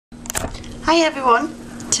Hi everyone,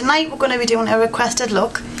 tonight we're going to be doing a requested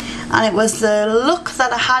look, and it was the look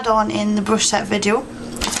that I had on in the brush set video.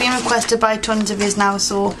 It's been requested by tons of yous now,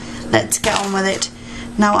 so let's get on with it.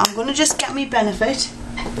 Now I'm going to just get me Benefit.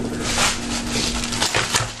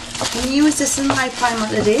 I'm going to use this in my primer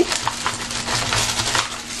today.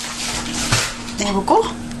 There we go.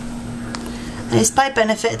 And it's by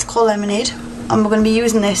Benefit, it's called Lemonade, and we're going to be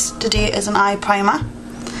using this today as an eye primer.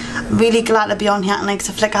 I'm really glad to be on here tonight because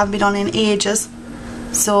I feel like I haven't been on in ages.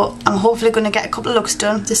 So I'm hopefully going to get a couple of looks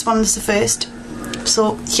done. This one is the first.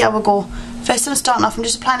 So here we go. First I'm starting off, I'm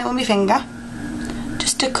just applying it with my finger.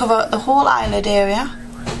 Just to cover the whole eyelid area.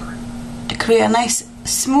 To create a nice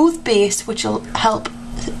smooth base which will help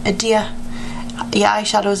adhere your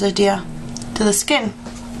eyeshadows adhere to the skin.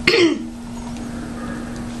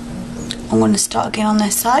 I'm going to start again on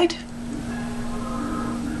this side.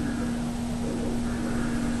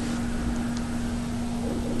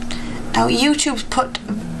 Now YouTube's put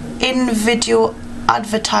in video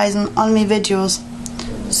advertising on my videos,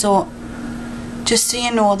 so just so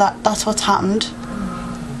you know that that's what's happened.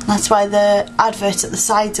 That's why the adverts at the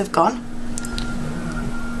sides have gone.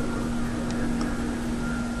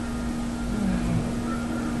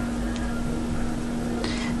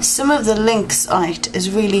 Some of the links on it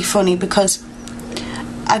is really funny because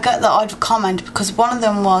I got the odd comment because one of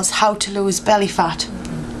them was how to lose belly fat,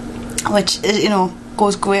 which is, you know,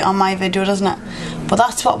 goes great on my video, doesn't it? But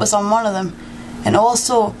that's what was on one of them. And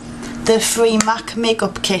also the free MAC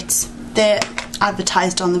makeup kits, they're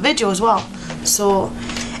advertised on the video as well. So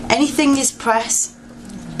anything you press,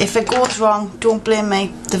 if it goes wrong, don't blame me.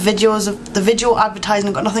 The video advertising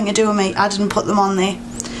have got nothing to do with me. I didn't put them on there.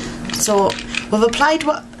 So we've applied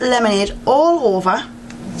Lemonade all over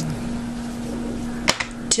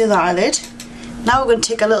to the eyelid. Now we're going to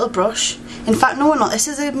take a little brush. In fact, no, we're not. This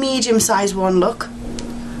is a medium size one, look.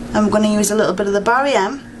 I'm going to use a little bit of the Barry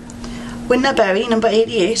M Winter Berry number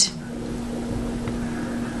 88.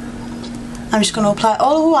 I'm just going to apply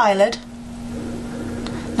all over eyelid.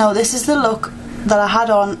 Now this is the look that I had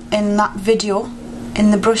on in that video,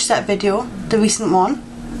 in the brush set video, the recent one,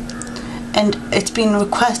 and it's been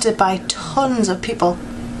requested by tons of people.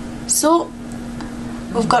 So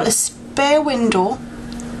we've got a spare window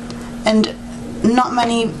and not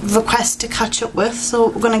many requests to catch up with, so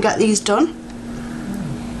we're going to get these done.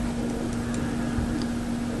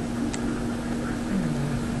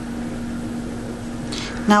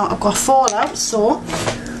 Now I've got fallout, so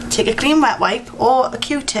take a clean wet wipe or a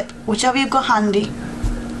Q-tip, whichever you've got handy,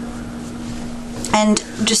 and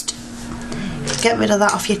just get rid of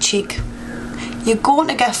that off your cheek. You're going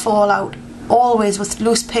to get fallout always with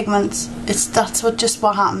loose pigments. That's just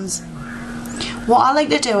what happens. What I like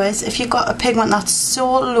to do is, if you've got a pigment that's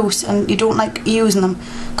so loose and you don't like using them,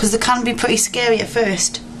 because they can be pretty scary at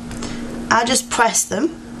first, I just press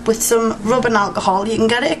them with some rubbing alcohol. You can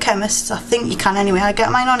get it at chemists, I think you can anyway. I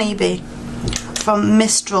get mine on eBay from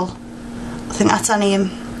Mistral, I think that's her name.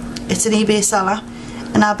 It's an eBay seller,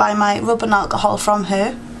 and I buy my rubbing alcohol from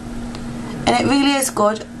her, and it really is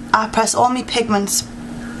good. I press all my pigments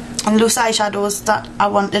and loose eyeshadows that I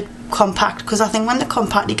wanted compact, because I think when they're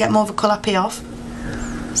compact you get more of a colour payoff.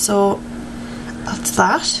 So that's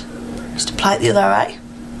that. Just apply it the other eye.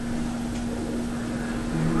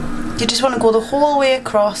 You just want to go the whole way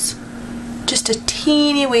across, just a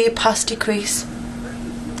teeny way past your crease,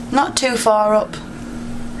 not too far up.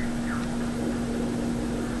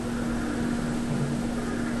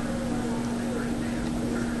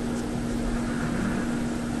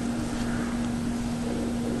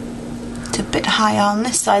 It's a bit higher on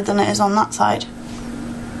this side than it is on that side.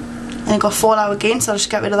 And I've got fallout again, so I'll just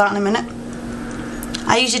get rid of that in a minute.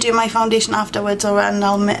 I usually do my foundation afterwards, or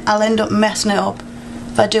I'll end up messing it up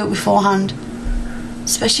if I do it beforehand,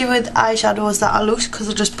 especially with eyeshadows that are loose, because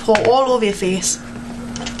they'll just pour all over your face.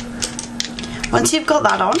 Once you've got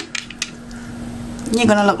that on, you're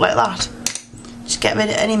going to look like that. Just get rid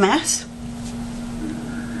of any mess.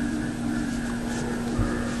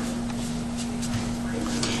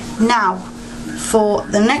 Now for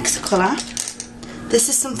the next colour. This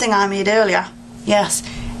is something I made earlier. Yes,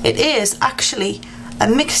 it is actually a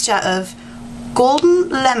mixture of Golden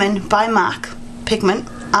Lemon by MAC pigment,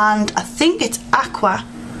 and I think it's Aqua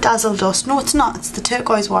Dazzle Dust. No, it's not, it's the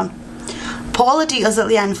turquoise one. Put all the details at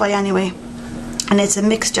the end for you anyway. And it's a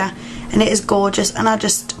mixture, and it is gorgeous, and I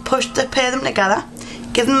just pair them together,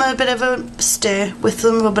 give them a bit of a stir with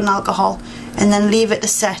some rubbing alcohol, and then leave it to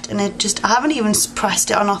set. And it just, I haven't even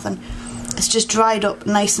pressed it or nothing, it's just dried up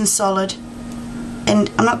nice and solid,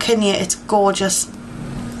 and I'm not kidding you, it's gorgeous.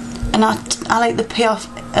 And I like the payoff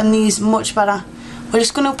in these much better. We're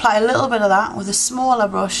just going to apply a little bit of that with a smaller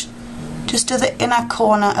brush, just to the inner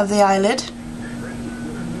corner of the eyelid.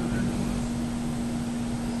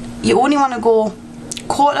 You only want to go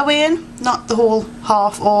quarter way in, not the whole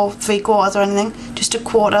half or 3/4 or anything, just a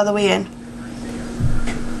quarter of the way in.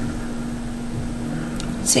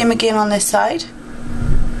 Same again on this side.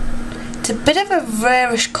 It's a bit of a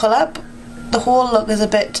rarish colour, the whole look is a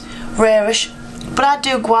bit rarish, but I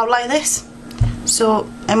do go out like this. So,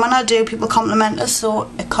 and when I do, people compliment us, so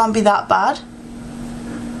it can't be that bad.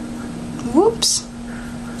 Whoops.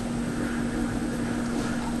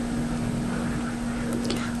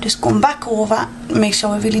 Just going back over, make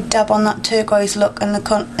sure we really dab on that turquoise look in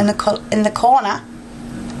the corner.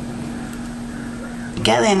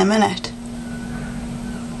 Get there in a minute.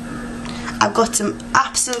 I've got some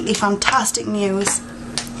absolutely fantastic news.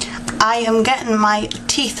 I am getting my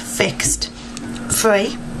teeth fixed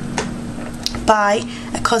free by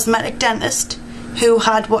a cosmetic dentist who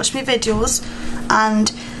had watched my videos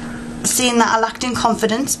and seen that I lacked in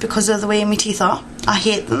confidence because of the way my teeth are. I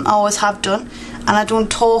hate them, I always have done, and I don't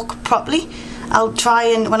talk properly. I'll try,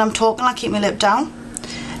 and when I'm talking I keep my lip down,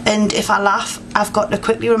 and if I laugh I've got to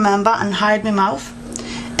quickly remember and hide my mouth.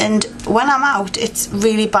 And when I'm out it's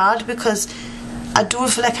really bad because I don't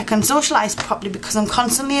feel like I can socialise properly because I'm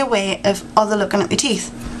constantly aware of other looking at my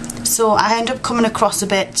teeth. So I end up coming across a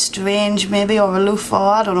bit strange maybe, or aloof, or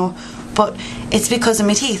I don't know, but it's because of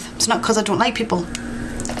my teeth. It's not because I don't like people.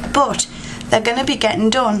 But they're going to be getting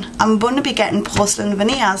done. I'm going to be getting porcelain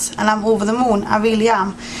veneers and I'm over the moon, I really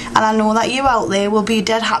am. And I know that you out there will be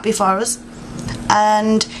dead happy for us.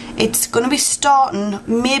 And it's going to be starting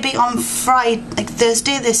maybe on Friday, like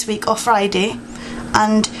Thursday this week or Friday.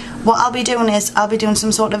 And what I'll be doing is I'll be doing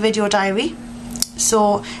some sort of video diary.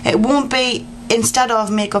 So it won't be instead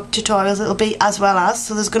of makeup tutorials, it'll be as well as.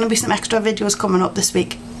 So there's going to be some extra videos coming up this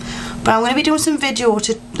week. But I'm going to be doing some video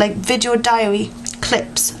diary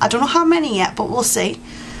clips. I don't know how many yet, but we'll see.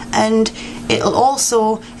 And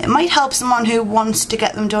it might help someone who wants to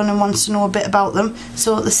get them done and wants to know a bit about them.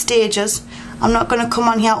 So the stages, I'm not going to come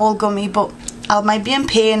on here all gummy, but I might be in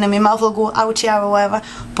pain and my mouth will go out here or whatever,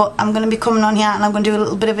 but I'm going to be coming on here and I'm going to do a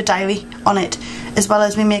little bit of a diary on it, as well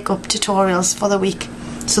as my makeup tutorials for the week.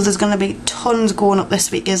 So there's going to be tons going up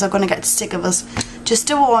this week, as I'm going to get sick of us, just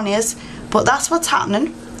to warn you. But that's what's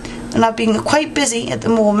happening, and I've been quite busy at the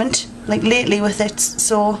moment, like lately with it,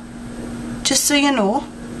 so just so you know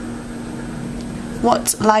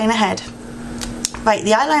what's lying ahead. Right,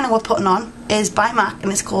 the eyeliner we're putting on is by MAC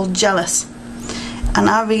and it's called Jealous, and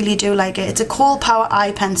I really do like it. It's a Kohl Power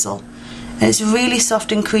eye pencil and it's really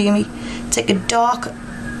soft and creamy. It's like a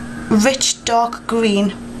rich dark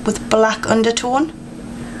green with black undertone,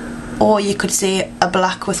 or you could say a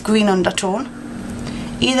black with green undertone.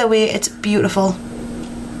 Either way it's beautiful.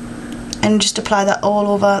 And just apply that all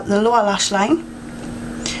over the lower lash line.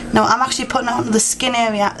 Now I'm actually putting it on the skin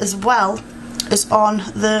area as well as on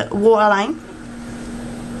the waterline,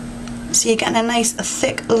 so you're getting a nice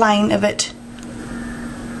thick line of it.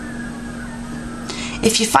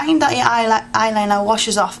 If you find that your eyeliner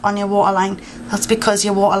washes off on your waterline, that's because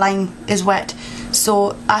your waterline is wet.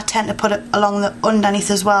 So I tend to put it along the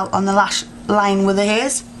underneath as well on the lash line with the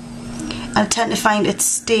hairs, and I tend to find it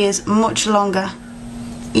stays much longer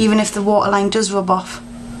even if the waterline does rub off.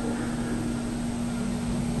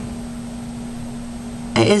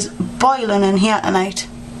 It is boiling in here tonight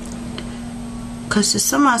because the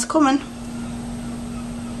summer's coming.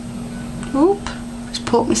 Oop, just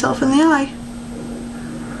poked myself in the eye.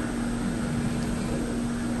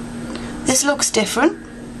 This looks different.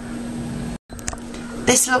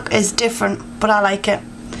 This look is different, but I like it,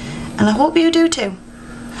 and I hope you do too.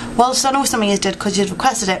 Well, so I know some of you did because you'd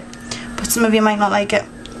requested it, but some of you might not like it.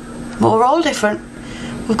 But we're all different.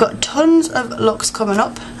 We've got tons of looks coming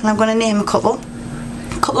up, and I'm going to name a couple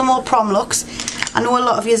more prom looks. I know a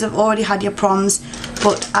lot of you have already had your proms,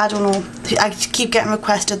 but I don't know, I keep getting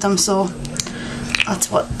requested them, so that's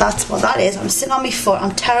what that is. I'm sitting on my foot,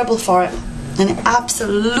 I'm terrible for it, and it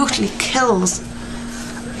absolutely kills.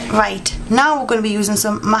 Right, now we're going to be using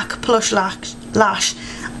some MAC Plush Lash.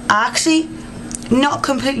 I actually not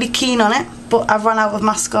completely keen on it, but I've run out of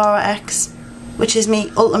Mascara X, which is my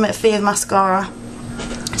ultimate fave mascara.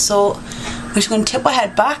 So we're just going to tip our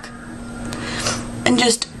head back and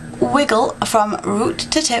just wiggle from root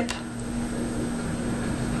to tip.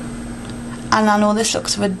 And I know this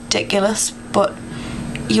looks ridiculous, but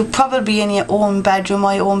you'll probably be in your own bedroom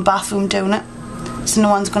or your own bathroom doing it, so no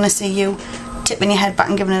one's going to see you tipping your head back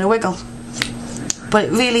and giving it a wiggle. But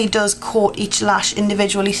it really does coat each lash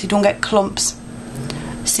individually so you don't get clumps.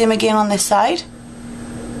 Same again on this side.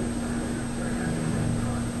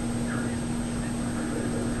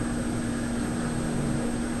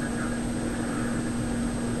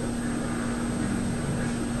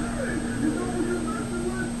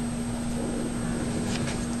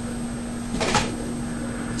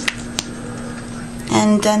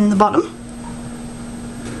 and then the bottom.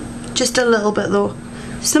 Just a little bit though.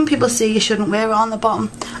 Some people say you shouldn't wear it on the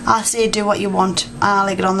bottom. I say do what you want, and I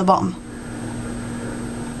like it on the bottom.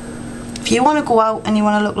 If you want to go out and you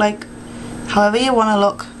want to look like however you want to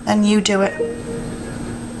look, then you do it.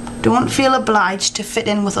 Don't feel obliged to fit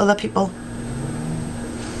in with other people.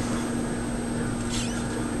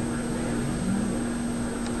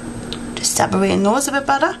 Just separating those a bit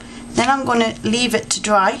better. Then I'm going to leave it to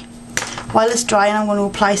dry. While it's drying, I'm going to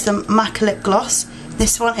apply some MAC lip gloss.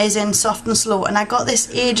 This one is in Soft and Slow, and I got this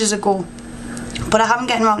ages ago, but I haven't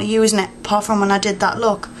gotten around to using it apart from when I did that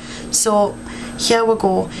look. So here we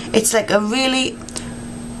go. It's like a really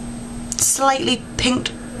slightly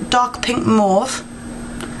pink, dark pink mauve.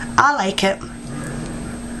 I like it.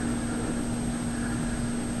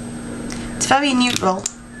 It's very neutral.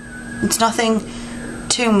 It's nothing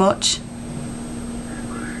too much.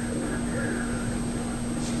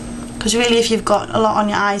 Because really, if you've got a lot on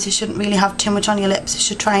your eyes, you shouldn't really have too much on your lips. You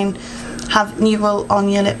should try and have neutral on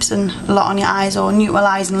your lips and a lot on your eyes, or neutral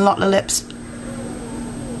eyes and a lot on the lips.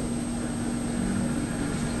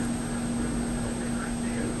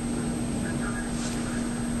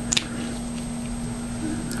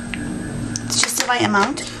 It's just the right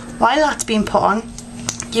amount. While that's being put on,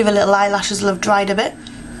 give your little eyelashes will have dried a bit.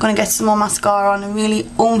 I'm going to get some more mascara on and really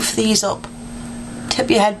oomph these up. Tip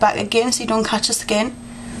your head back again so you don't catch the skin.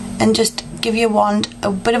 And just give your wand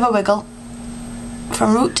a bit of a wiggle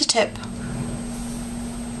from root to tip,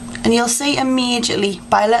 and you'll see immediately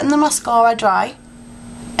by letting the mascara dry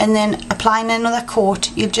and then applying another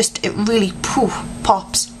coat, it really poof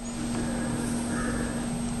pops.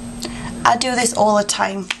 I do this all the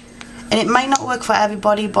time, and it might not work for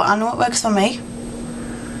everybody, but I know it works for me.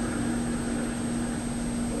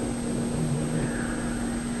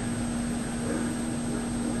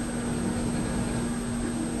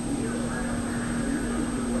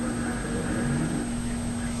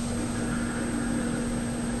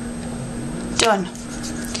 Done.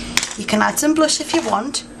 You can add some blush if you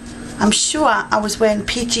want. I'm sure I was wearing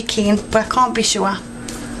Peachy Keen, but I can't be sure,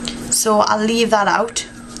 so I'll leave that out.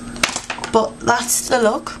 But that's the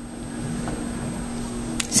look.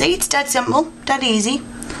 See, it's dead simple, dead easy,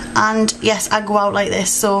 and yes, I go out like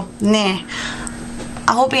this, so nah.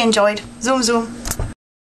 I hope you enjoyed. Zoom zoom.